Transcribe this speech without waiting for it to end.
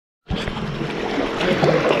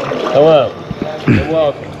Hello, and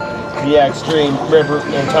welcome to the Extreme River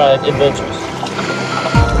and Kayak Adventures.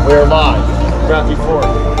 We are live from Rocky Ford.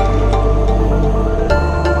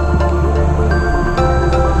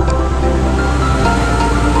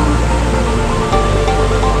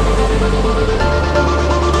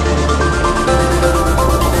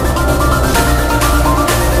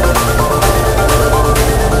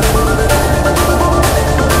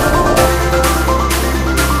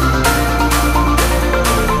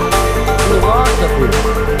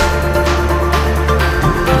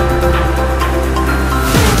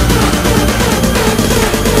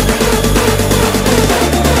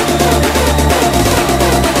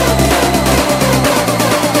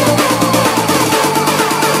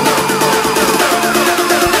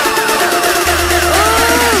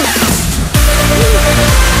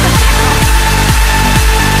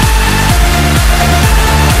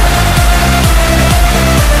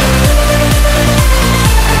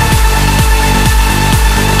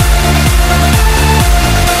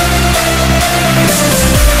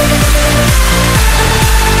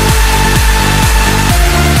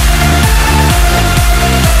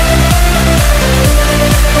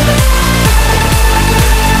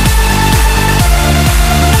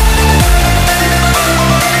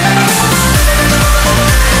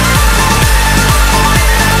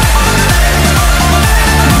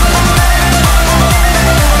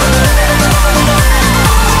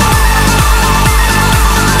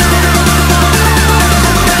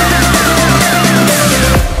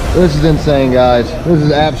 This is insane, guys. This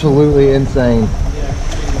is absolutely insane.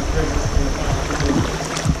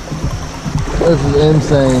 This is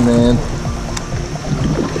insane, man.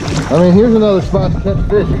 I mean, here's another spot to catch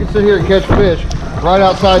fish. You can sit here and catch fish right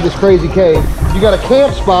outside this crazy cave. You got a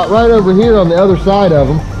camp spot right over here on the other side of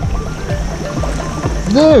them.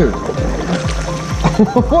 Dude,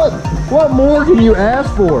 what more can you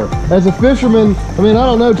ask for? As a fisherman, I mean, I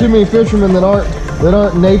don't know too many fishermen that aren't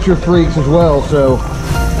nature freaks as well, so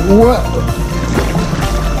what?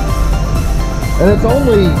 And it's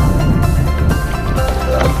only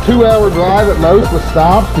a 2-hour drive at most with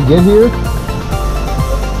stops to get here.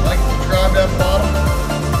 Like the drive down the bottom,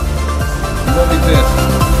 you won't be pissed.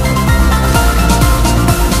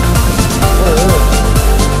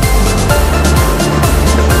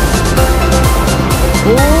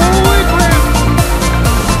 Holy crap!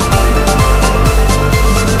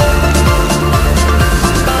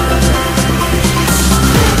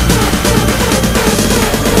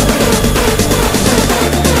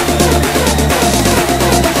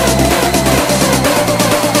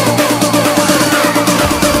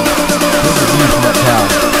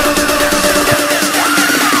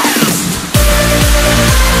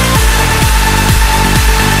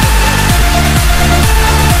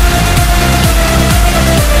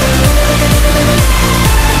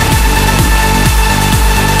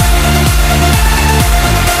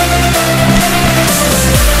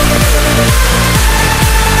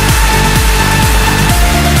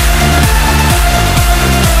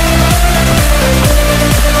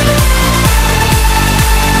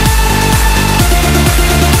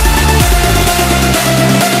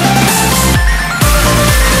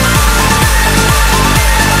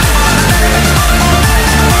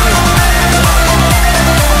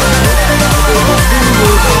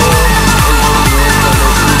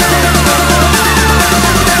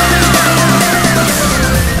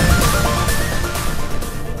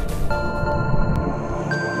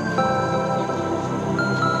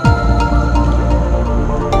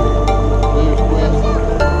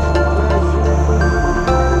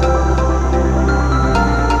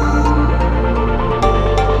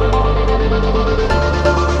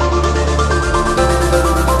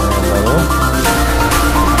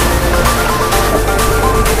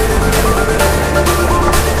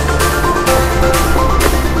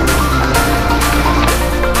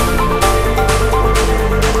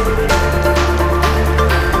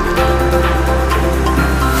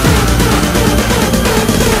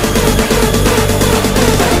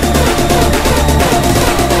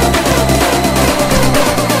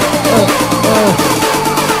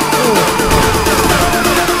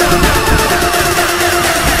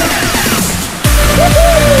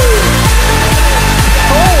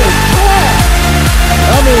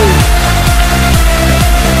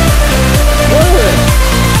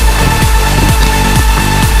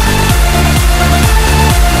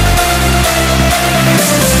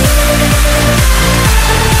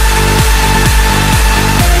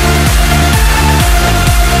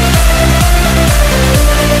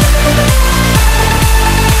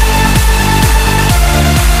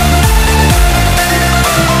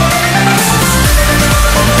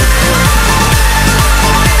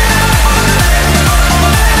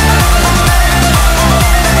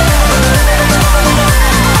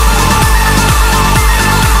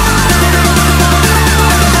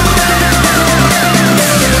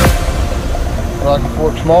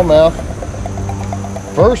 Fork smallmouth.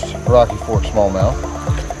 First Rocky Fork smallmouth.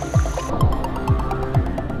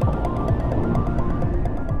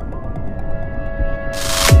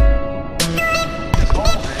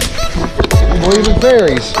 You believe in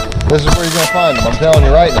fairies? This is where you're gonna find them. I'm telling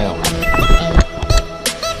you right now.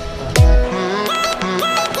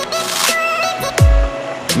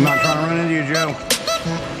 I'm not trying to run into you, Joe.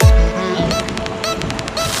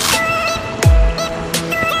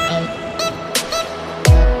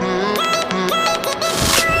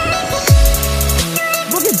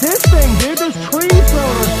 Look at this thing, dude. There's trees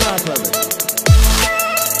growing on top of it.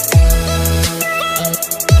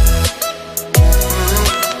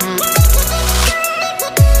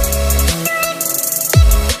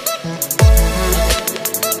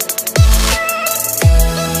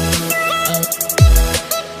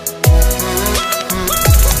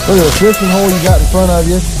 Look at the fishing hole you got in front of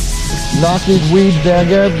you. Knock these weeds down.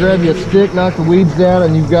 Grab you a stick, knock the weeds down,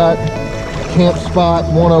 and you've got Camp Spot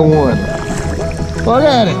 101. Look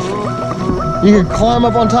at it. You can climb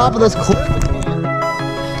up on top of this cliff. I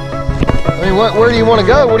mean, where do you want to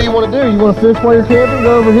go? What do you want to do? You want to fish while you're camping?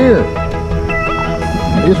 Go over here.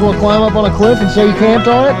 You just want to climb up on a cliff and say you camped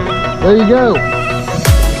on it? There you go.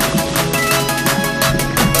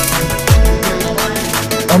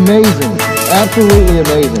 Amazing. Absolutely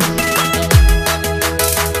amazing.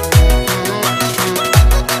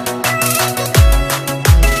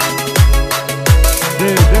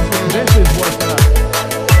 Dude, this is what's up.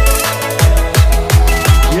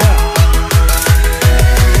 Yeah.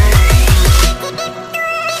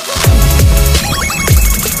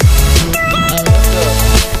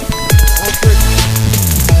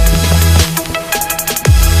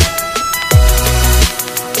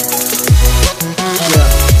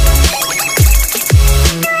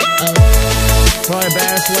 Probably a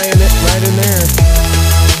bass laying it right in there.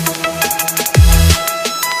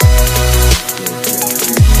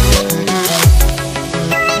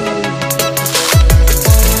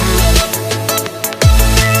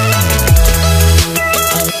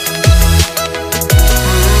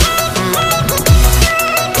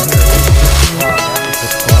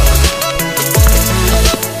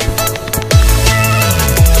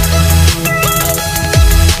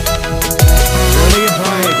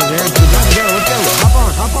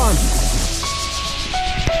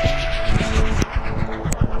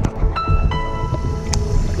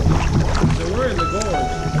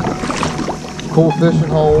 Cool fishing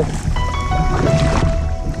hole.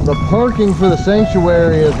 The parking for the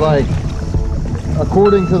sanctuary is like,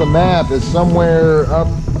 according to the map, is somewhere up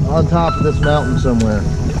on top of this mountain somewhere.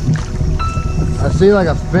 I see like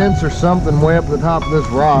a fence or something way up the top of this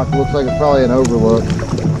rock. Looks like it's probably an overlook.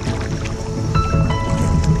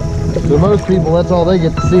 So most people, that's all they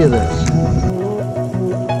get to see of this.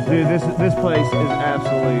 Dude, this place is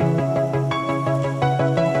absolutely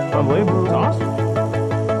unbelievable. It's awesome.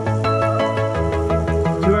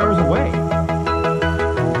 2 hours away.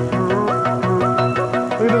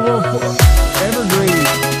 Look at the little evergreen.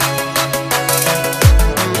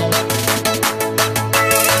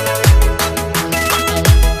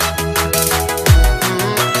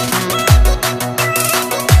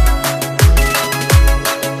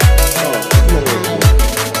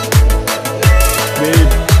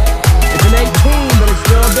 Dude, it's an 18, but it's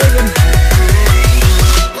still a big one.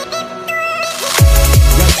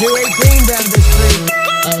 Got 2 18s out of this creek.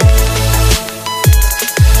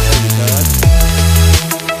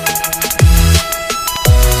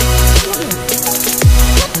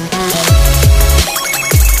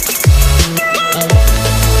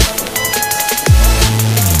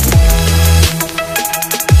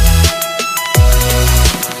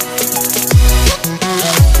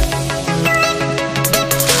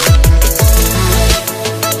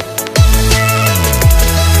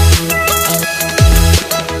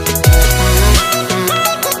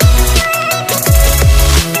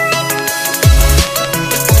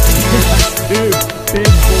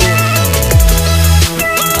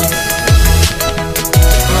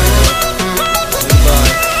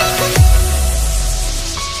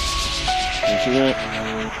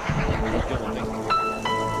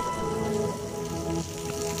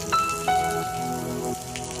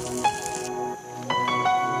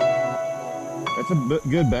 That's a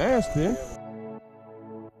good bass, dude.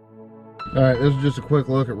 All right, this is just a quick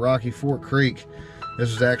look at Rocky Fork Creek. This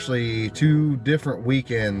is actually 2 different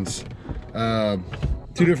weekends, 2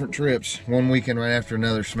 different trips. One weekend right after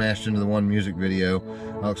another smashed into the one music video.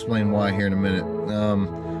 I'll explain why here in a minute.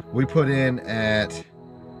 We put in at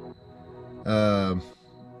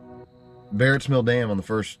Barrett's Mill Dam on the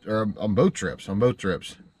first, or on both trips.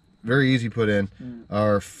 Very easy put in.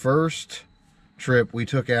 Our first trip, we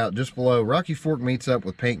took out just below, Rocky Fork meets up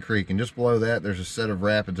with Paint Creek, and just below that there's a set of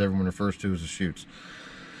rapids everyone refers to as the chutes.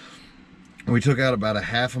 We took out about a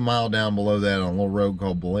half a mile down below that on a little road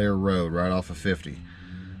called Blair Road, right off of 50.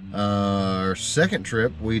 Our second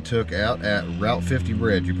trip we took out at Route 50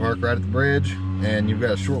 bridge. You park right at the bridge and you've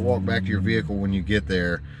got a short walk back to your vehicle when you get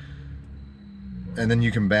there, and then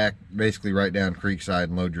you can back basically right down Creekside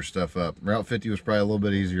and load your stuff up. Route 50 was probably a little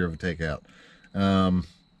bit easier of a takeout.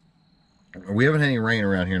 We haven't had any rain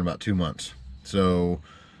around here in about 2 months, so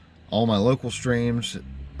all my local streams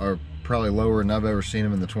are probably lower than I've ever seen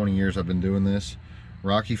them in the 20 years I've been doing this.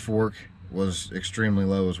 Rocky Fork was extremely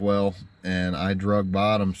low as well, and I drug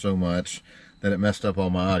bottom so much that it messed up all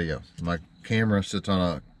my audio. My camera sits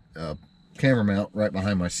on a camera mount right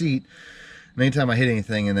behind my seat, and anytime I hit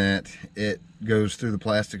anything in that, it goes through the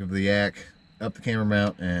plastic of the yak, up the camera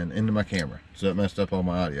mount, and into my camera, so it messed up all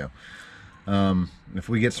my audio. If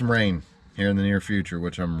we get some rain here in the near future,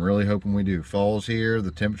 which I'm really hoping we do, fall's here,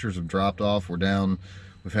 the temperatures have dropped off, we're down,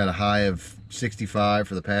 we've had a high of 65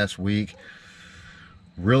 for the past week.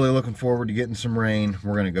 Really looking forward to getting some rain.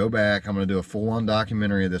 We're going to go back. I'm going to do a full-on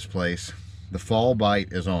documentary of this place. The fall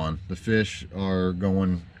bite is on. The fish are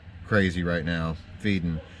going crazy right now,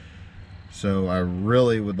 feeding. So I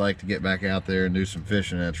really would like to get back out there and do some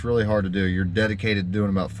fishing. It's really hard to do. You're dedicated to doing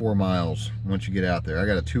about 4 miles once you get out there. I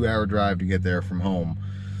got a 2-hour drive to get there from home.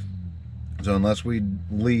 So unless we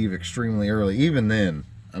leave extremely early, even then,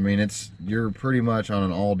 I mean, you're pretty much on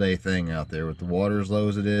an all-day thing out there with the water as low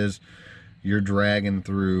as it is. You're dragging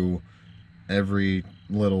through every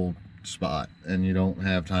little spot, and you don't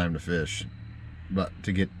have time to fish, but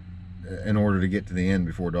in order to get to the end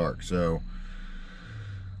before dark. So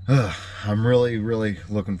I'm really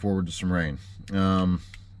looking forward to some rain.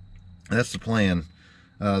 That's the plan.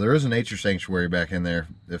 There is a nature sanctuary back in there.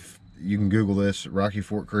 If you can Google this, Rocky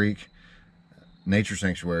Fork Creek Nature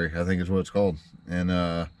Sanctuary, I think is what it's called,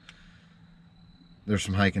 and there's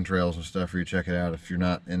some hiking trails and stuff for you to check it out if you're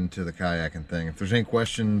not into the kayaking thing. If there's any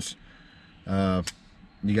questions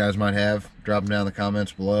you guys might have, drop them down in the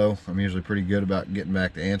comments below. I'm usually pretty good about getting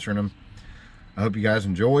back to answering them. I hope you guys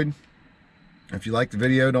enjoyed. If you liked the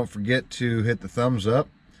video, don't forget to hit the thumbs up.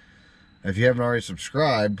 If you haven't already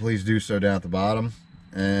subscribed, please do so down at the bottom,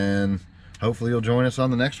 and hopefully you'll join us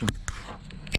on the next one.